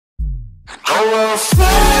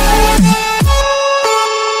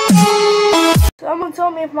Someone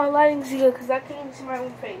told me if my lighting's good because I can't even see my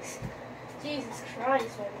own face. Jesus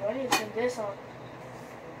Christ, man. I need to turn this on.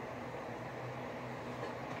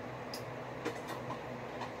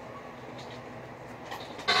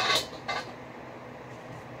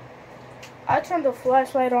 I turned the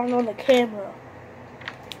flashlight on the camera.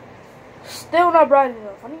 Still not bright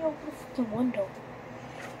enough. I need to open the fucking window.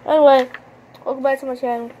 Anyway, welcome back to my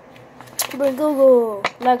channel. Bring Google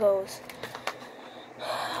Legos.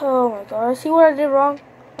 Oh my god. See what I did wrong?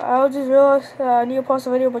 I just realized I need to pause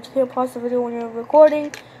the video, but you can't pause the video when you're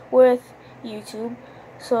recording with YouTube.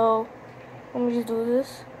 So, let me just do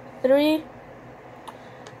this. 3,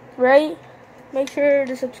 right? Make sure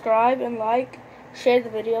to subscribe and like, share the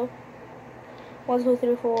video. 1, 2,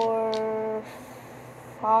 3, 4,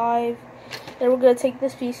 5. Then we're gonna take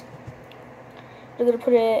this piece. We're gonna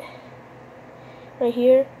put it right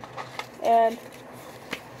here, and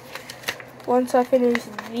once I finish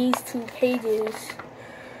these 2 pages,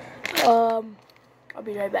 I'll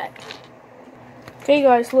be right back. Okay,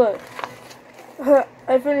 guys, look.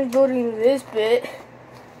 I finished building this bit.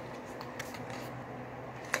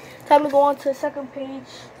 Time to go on to the second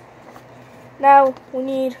page. Now we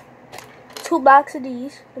need 2 blocks of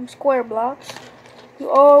these, them square blocks. You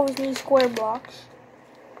always need square blocks.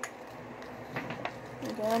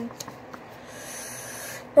 Again.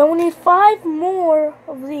 Then we need 5 more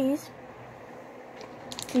of these.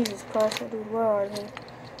 Jesus Christ, dude, where are they?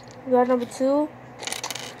 We got number 2.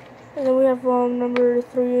 And then we have number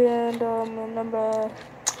 3 and number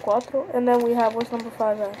 4. And then we have, what's number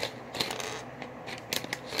 5 at?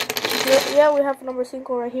 Yeah, we have number 5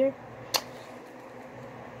 right here.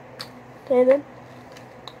 Okay, then.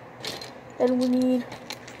 Then we need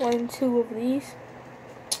 1 and 2 of these.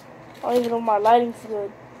 I don't even know if my lighting's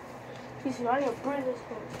good. Jesus, I need to bring this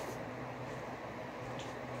one.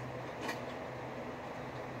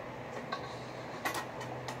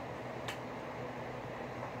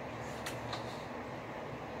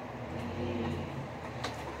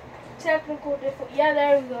 Technical difficulty. Yeah,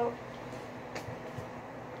 there we go.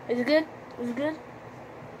 Is it good? Is it good?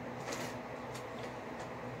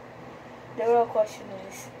 The real question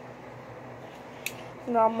is,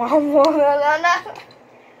 no, mom, no.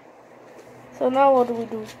 So now what do we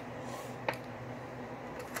do?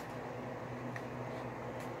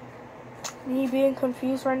 Me being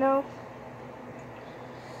confused right now.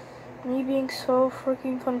 Me being so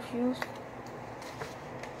freaking confused.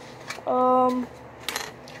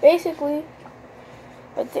 Basically,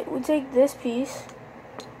 we take this piece.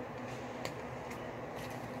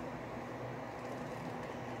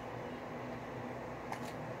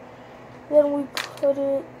 Then we put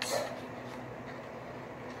it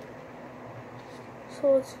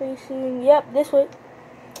so it's facing, yep, this way.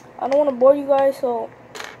 I don't want to bore you guys, so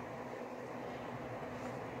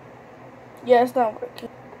yeah, it's not working.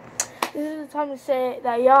 This is the time to say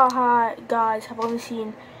that y'all guys have only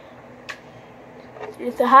seen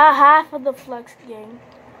it's half of the Flex game,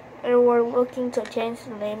 and we're looking to change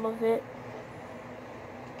the name of it.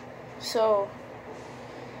 So,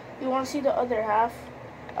 you want to see the other half?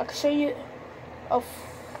 I can show you.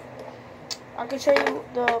 I can show you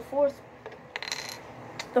the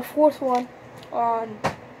fourth one on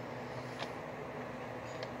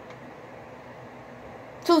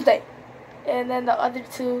Tuesday, and then the other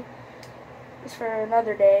 2 is for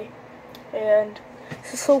another day. And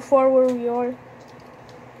so far where we are.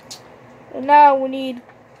 And now we need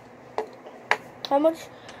how much?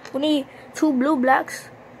 We need 2 blue blocks,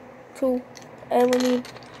 2, and we need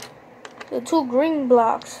the 2 green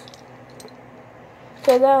blocks.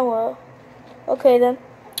 So then what? Okay, then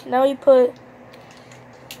now you put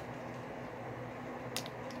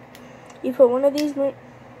one of these green.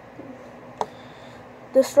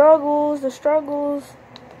 The struggles.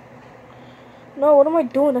 No, what am I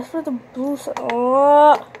doing? That's for the blue side.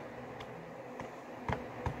 Oh.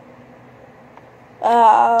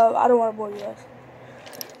 I don't want to bore you guys.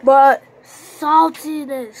 But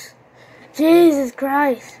saltiness. Jesus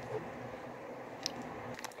Christ.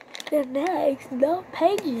 The next, no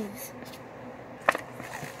pages.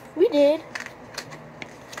 We did.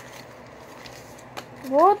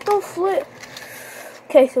 What the flip?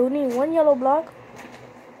 Okay, so we need 1 yellow block.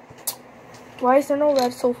 Why is there no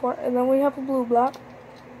red so far? And then we have a blue block.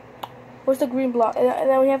 Where's the green block? And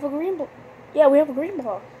then we have a green block. Yeah, we have a green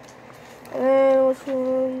block. And then what we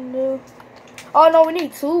want to do? Oh no, we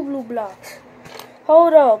need 2 blue blocks.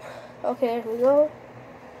 Hold up. Okay, here we go.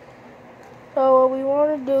 So what we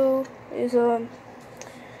want to do is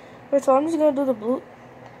first of all, I'm just gonna do the blue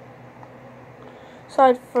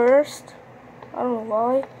side first. I don't know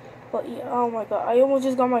why. But yeah, oh my god, I almost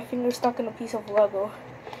just got my finger stuck in a piece of Lego.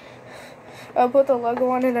 I put the Lego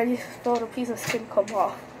on and I just felt a piece of skin come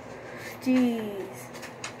off. Jeez.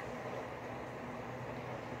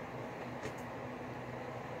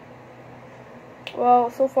 Well,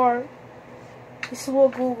 so far, this is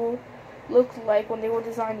what Google looked like when they were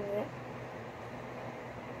designing it.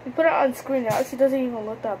 We put it on screen, it actually doesn't even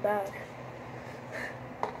look that bad.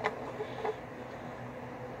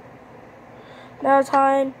 Now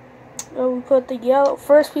time, we put the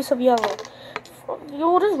first piece of yellow.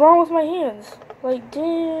 Yo, what is wrong with my hands? Like,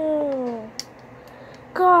 damn.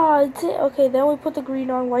 God, okay, then we put the green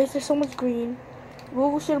on. Why is there so much green?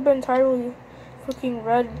 Google should have been entirely freaking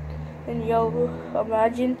red and yellow.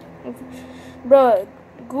 Imagine. Bruh,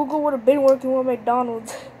 Google would have been working with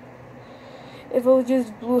McDonald's if it was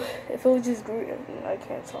just blue. If it was just green. I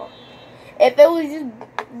can't talk. If it was just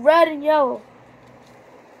red and yellow.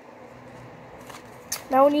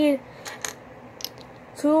 Now we need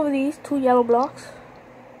two of these, 2 yellow blocks.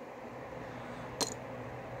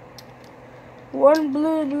 One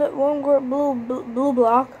blue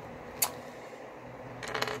block.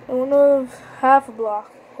 And one of half a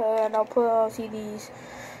block. And I'll see these.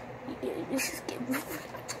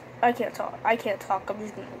 I can't talk. I'm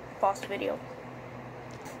just gonna pause the video.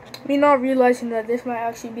 Me not realizing that this might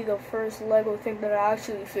actually be the first Lego thing that I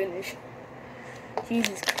actually finish.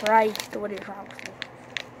 Jesus Christ, what is wrong with me?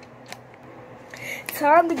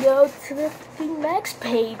 Time to go to the next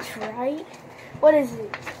page, right? What is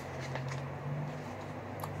it?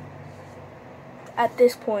 At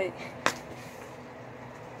this point,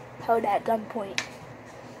 held at gunpoint.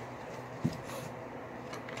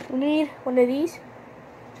 We need one of these,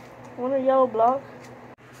 one of yellow block.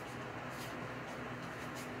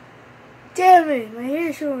 Damn it, my hair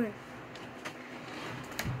is showing.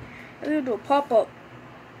 I'm gonna do a pop-up.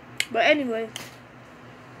 But anyway,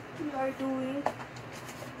 we are doing.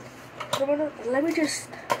 Let me just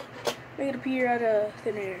make it appear out of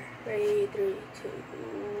thin air. Ready, 3, 2.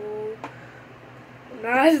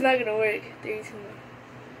 Nah, it's not gonna work. 3, 2,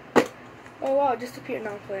 1. Oh wow, it just appeared.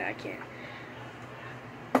 No, I'm playing. I can't.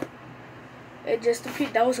 It just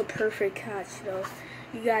appeared. That was a perfect catch, though.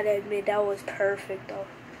 You gotta admit that was perfect, though.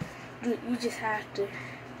 You just have to.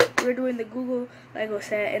 We're doing the Google Lego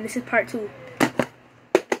set, and this is part 2.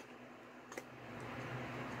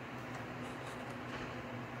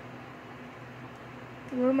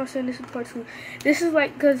 What am I saying? This is part 2. This is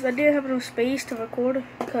like, because I didn't have enough space to record,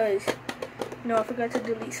 because, you know, I forgot to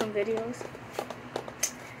delete some videos.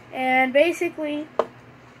 And basically,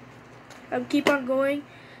 I keep on going,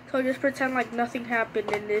 so I just pretend like nothing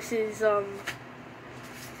happened, and this is,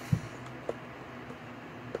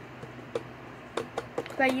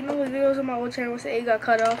 like, you know the videos on my old channel where A got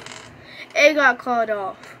cut off? A got cut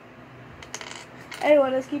off.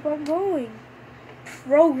 Anyway, let's keep on going.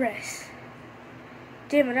 Progress.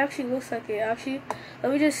 Damn, it actually looks like it. Actually,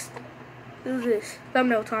 let me just do this.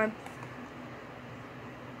 Thumbnail time.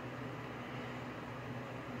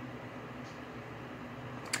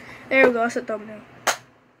 There we go, that's a thumbnail.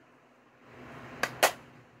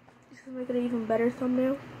 This will make it an even better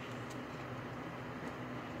thumbnail.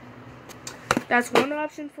 That's one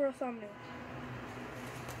option for a thumbnail.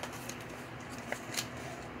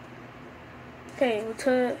 Okay,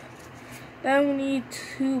 then we need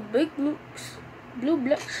 2 big blue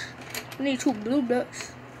blocks. We need 2 blue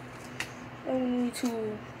blocks. And we need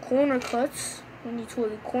 2 corner cuts. We need 2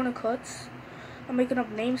 of the corner cuts. I'm making up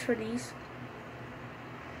names for these.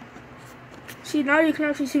 See, now you can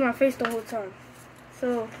actually see my face the whole time.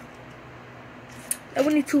 So, then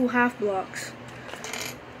we need 2 half blocks.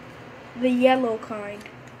 The yellow kind.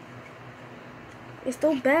 It's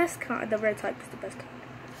the best kind. The red type is the best kind.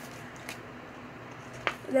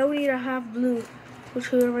 Then we need a half blue,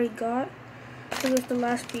 which we already got. This is the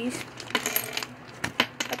last piece.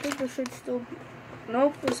 I think there should still be.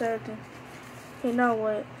 Nope, it's everything. Okay, now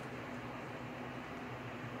what?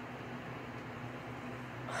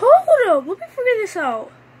 Hold up, let me figure this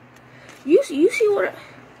out. You see what?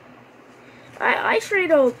 I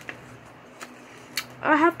straight up.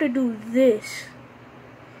 I have to do this.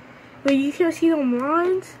 But you can't see the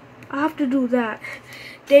lines. I have to do that.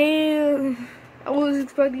 Damn. I was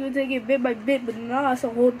expecting you to take it bit by bit, but nah, it's the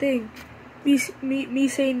whole thing. Me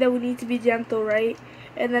saying that we need to be gentle, right?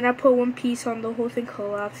 And then I put one piece on, the whole thing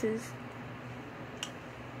collapses.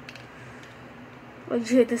 Like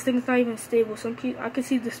shit, this thing's not even stable. I could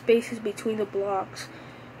see the spaces between the blocks.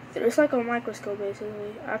 It's like a microscope,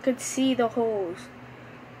 basically. I could see the holes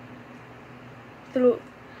through.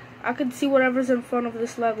 I could see whatever's in front of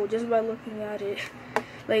this Lego just by looking at it.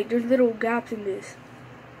 Like, there's little gaps in this.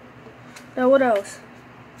 Now, what else?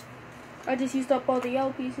 I just used up all the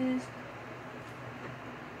yellow pieces.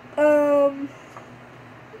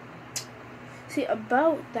 See,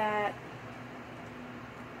 about that.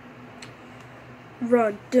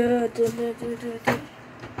 Run. Duh.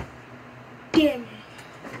 Damn it.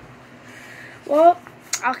 Well,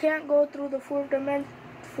 I can't go through the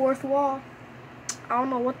fourth wall. I don't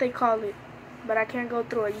know what they call it, but I can't go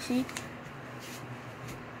through it. You see?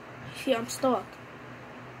 See, I'm stuck.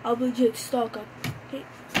 I'm legit stuck.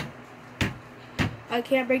 I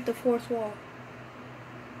can't break the fourth wall.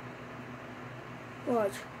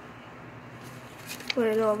 Watch.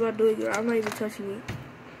 Wait, no, I'm not doing it. I'm not even touching it.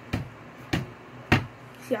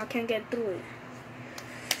 See, I can't get through it.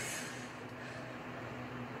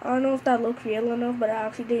 I don't know if that looked real enough, but I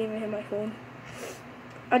actually didn't even hit my phone.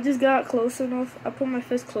 I just got close enough. I put my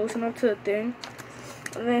fist close enough to the thing,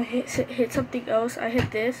 and then hit something else. I hit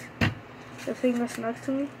this, the thing that's next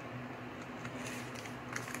to me.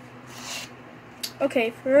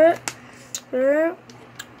 Okay,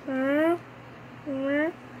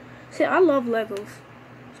 see, I love Legos.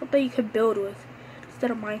 Something you can build with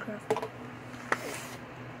instead of Minecraft.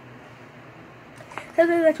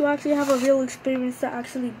 Something that you actually have a real experience to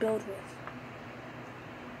actually build with.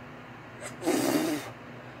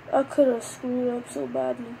 I could have screwed up so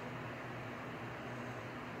badly,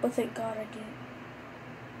 but thank God I didn't.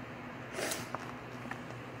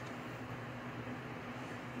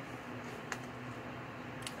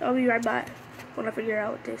 I'll be right back when I figure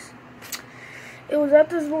out this. It was at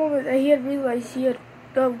this moment that he had realized he had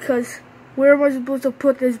done, because where am I supposed to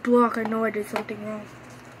put this block? I know I did something wrong.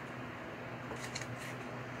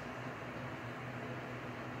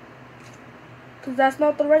 Because that's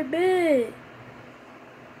not the right bit.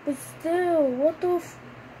 But still, what the f...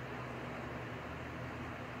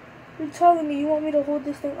 You're telling me you want me to hold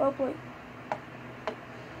this thing up like...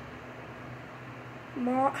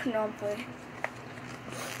 No, I'm playing.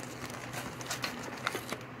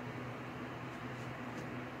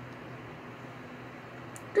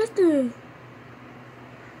 This dude.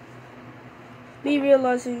 Me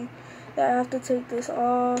realizing that I have to take this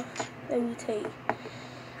off. Let me take.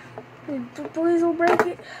 Please don't break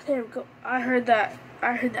it. There we go. I heard that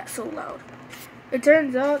so loud. It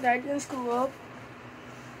turns out that I didn't screw up.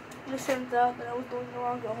 It turns out that I was doing it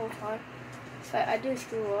wrong the whole time. I didn't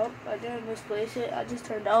screw up. I didn't misplace it. I just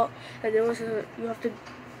turned out that there was you have to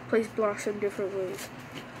place blocks in different ways.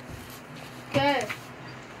 Okay.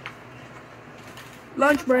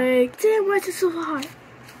 Lunch break. Damn, why is it so hot?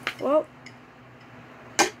 Well.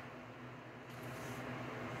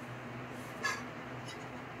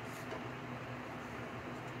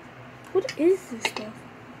 What is this stuff?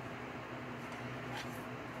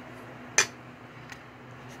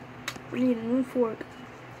 We need a new fork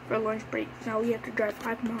for lunch break. Now we have to drive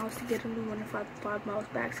 5 miles to get a new one and 5 miles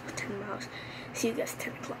back, so 10 miles. See you guys at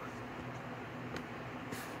 10 o'clock.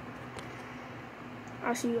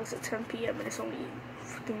 I'll see you guys at 10 p.m. and it's only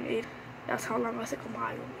freaking 8. That's how long I think a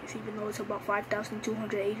mile is, even though it's about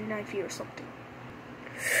 5,289 feet or something.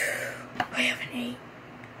 I haven't ate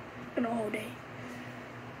in a whole day.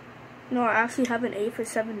 No, I actually haven't ate for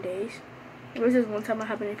 7 days. There was this one time I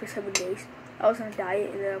haven't ate for 7 days. I was on a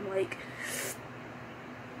diet, and then I'm like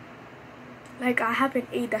I haven't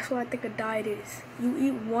ate. That's what I think a diet is. You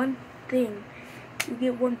eat one thing, you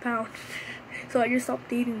get 1 pound. So I just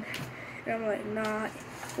stopped eating, and I'm like, nah.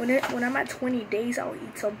 When I'm at 20 days, I'll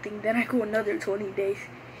eat something. Then I go another 20 days,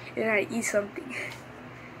 and I eat something.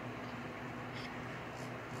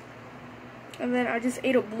 And then I just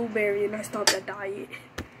ate a blueberry, and I stopped that diet.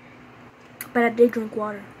 But I did drink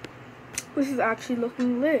water. This is actually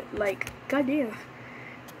looking lit. Like, goddamn.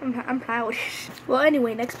 I'm proud. Well,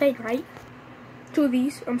 anyway, next page, right? 2 of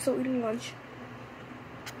these. I'm still eating lunch.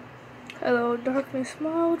 Hello, darkness,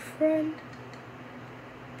 my old friend.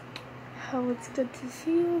 How it's good to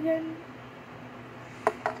see you again.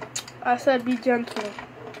 I said be gentle.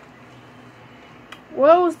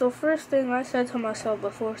 What was the first thing I said to myself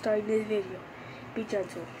before starting this video? Be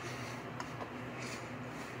gentle.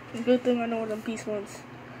 Good thing I know what Peace ones.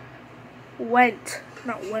 Went,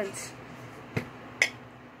 not went.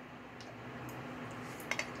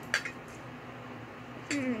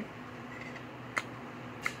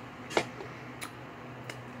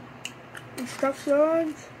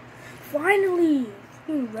 Instructions. Finally,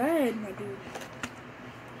 fucking red, my dude.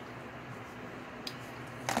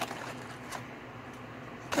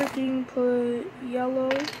 Freaking put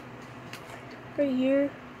yellow right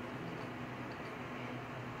here.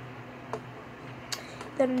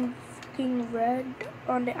 Then freaking red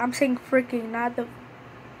on the. I'm saying freaking, not the.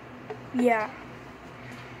 Yeah.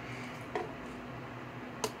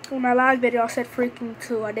 In my last video, I said freaking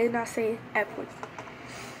 2. I did not say epic.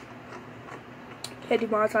 He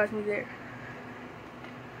demonetized me there.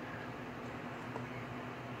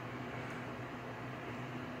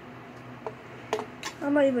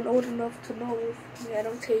 I'm not even old enough to know what the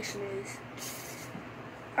annotation is.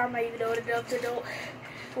 I'm not even old enough to know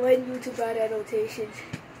when YouTube had annotations.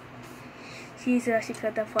 Jesus, I should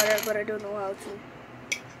cut that part out, but I don't know how to.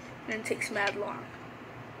 And it takes mad long.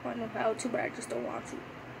 I know how to, but I just don't want to.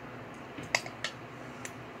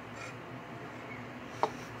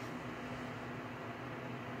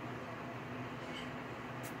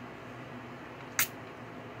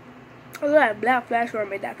 Look at that black flash where I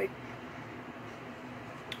made that thing.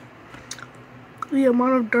 The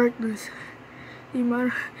amount of darkness, the amount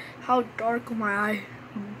of how dark my eye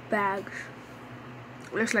bags.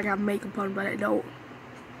 Looks like I have makeup on, but I don't.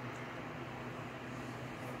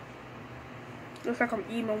 Looks like I'm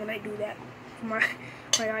emo when I do that. My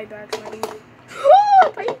eye bags not even.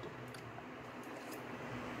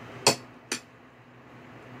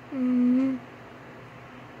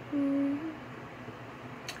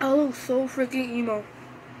 I look so freaking emo.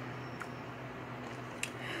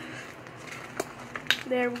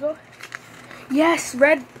 There we go. Yes,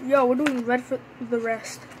 red. Yo, we're doing red for the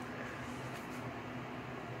rest.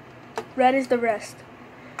 Red is the rest.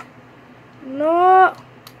 No,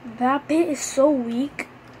 that bit is so weak.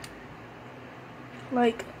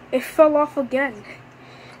 Like, it fell off again.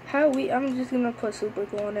 How weak? I'm just gonna put super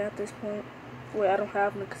glue on it at this point. Wait, I don't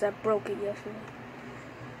have it because I broke it yesterday.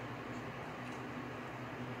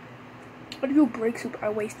 What do you break super? I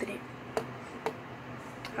wasted it.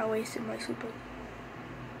 I wasted my super.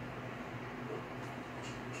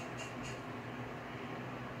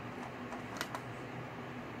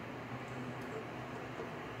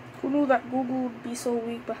 Who knew that Google would be so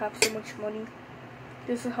weak but have so much money?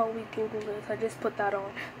 This is how weak Google is. I just put that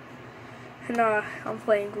on. Nah, I'm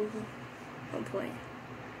playing Google. I'm playing.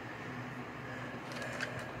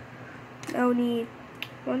 Now we need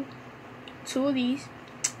 1, 2 of these,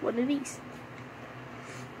 1 of these.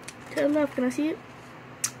 Turn left, can I see it?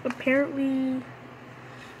 Apparently,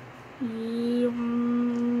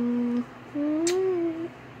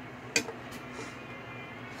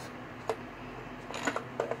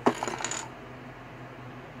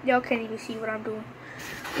 y'all can't even see what I'm doing.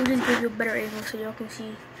 I'll just give you a better angle so y'all can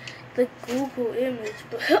see the Google image.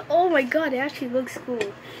 But oh my god, it actually looks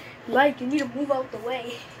cool. Like, you need to move out the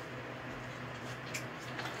way.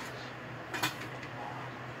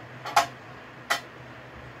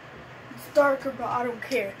 It's darker, but I don't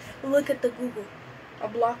care. Look at the Google.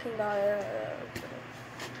 I'm blocking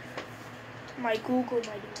my Google,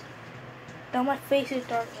 my dude. Now my face is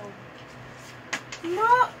dark.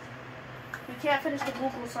 No! We can't finish the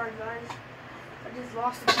Google, sorry guys. I just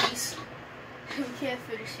lost a piece. We can't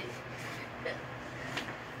finish it.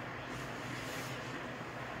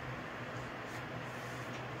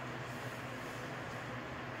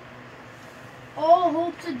 All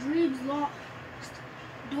hopes and dreams lost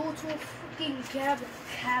due to a freaking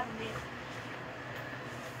cabinet.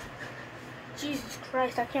 Jesus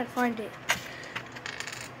Christ, I can't find it.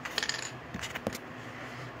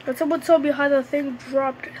 But someone told me how the thing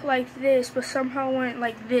dropped like this, but somehow went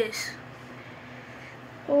like this.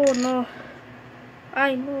 Oh no.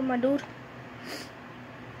 I know, my dude.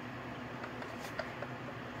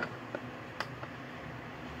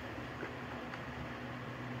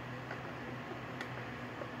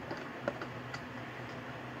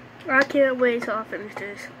 I can't wait till I finish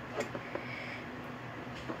this.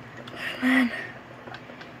 Man,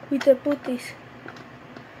 we need to put this.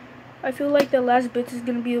 I feel like the last bit is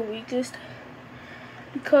gonna be the weakest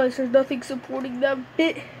because there's nothing supporting that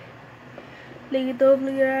bit. Look at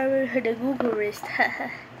the Google wrist.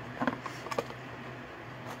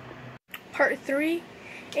 Part 3,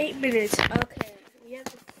 8 minutes. Okay, we have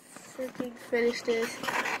to freaking finish this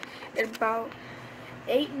in about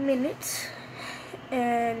 8 minutes.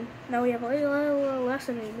 And now we have a little less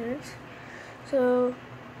than 8 minutes. So,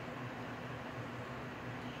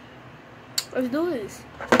 let's do this.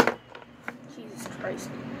 Jesus Christ.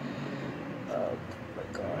 Oh my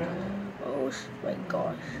god. Oh my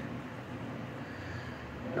gosh.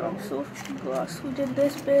 No, I'm so freaking lost. We did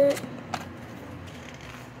this bit.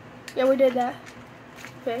 Yeah, we did that.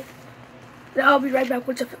 Okay. Now I'll be right back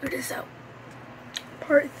once I figure this out.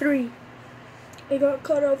 Part 3. It got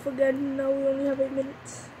cut off again. Now we only have 8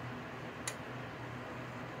 minutes.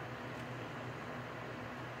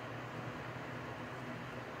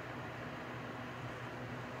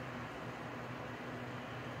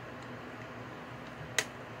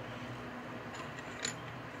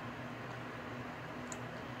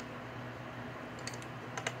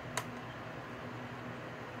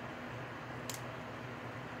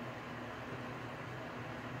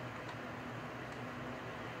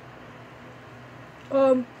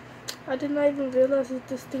 I did not even realize that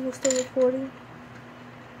this thing was still recording.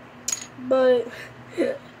 But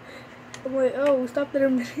I'm like, oh, we stopped at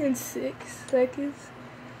 1 minute and 6 seconds.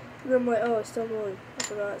 And I'm like, oh, it's still going. I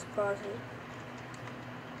forgot it's pausing.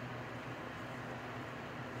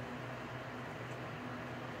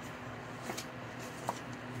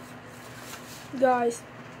 Guys,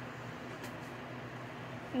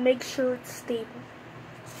 make sure it's stable.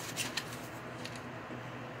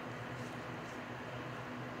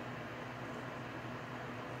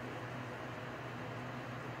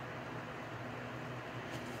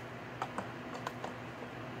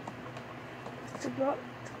 It's not.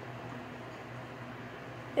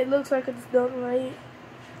 It looks like it's done right.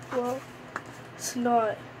 Well, it's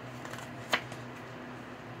not.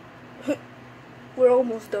 We're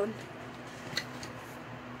almost done.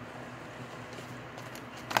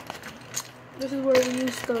 This is where we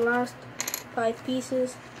use the last 5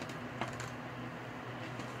 pieces.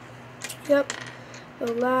 Yep,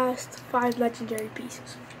 the last 5 legendary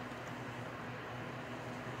pieces.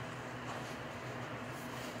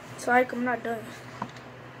 Sorry, I'm not done.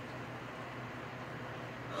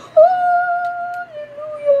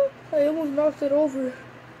 Hallelujah! I almost knocked it over.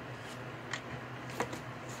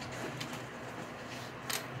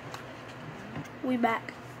 We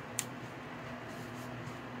back.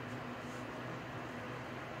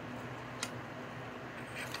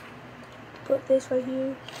 Put this right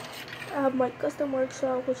here. I have my custom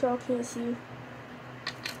workshop, which y'all can't see.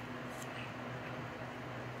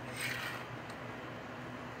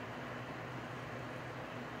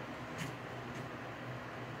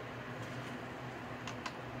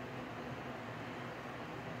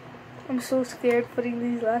 I'm so scared putting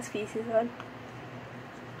these last pieces on.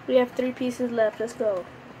 We have 3 pieces left. Let's go.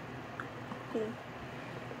 Okay.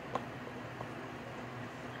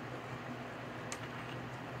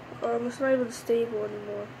 It's not even stable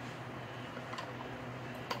anymore,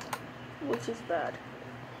 which is bad.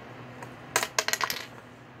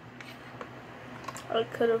 I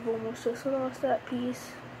could have almost just lost that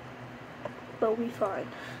piece, but we fine.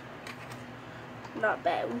 Not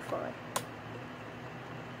bad, we fine.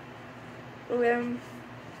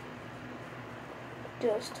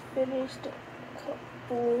 Just finished a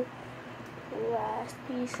couple last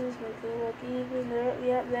pieces, make it look even. There,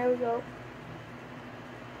 yeah, there we go.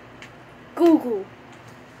 Google.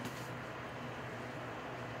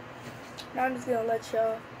 Now I'm just gonna let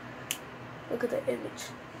y'all look at the image.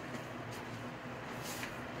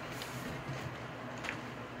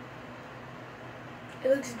 It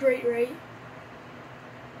looks great, right?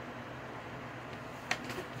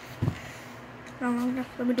 No,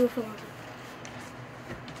 let me do it for longer.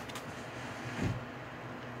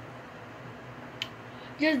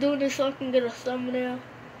 Just doing this so I can get a thumbnail.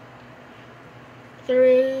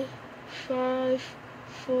 3, 5,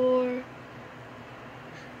 4,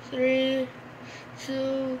 3,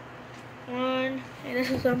 2, 1, and this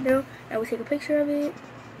is a thumbnail. I will take a picture of it,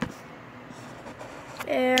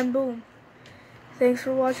 and boom. Thanks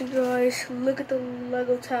for watching, guys. Look at the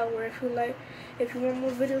Lego tower. If you want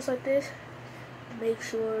more videos like this, make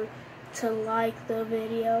sure to like the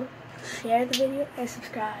video, share the video, and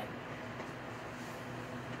subscribe.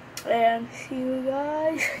 And see you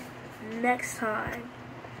guys next time.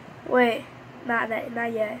 Wait, not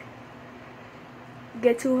yet.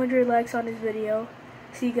 Get 200 likes on this video.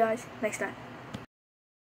 See you guys next time.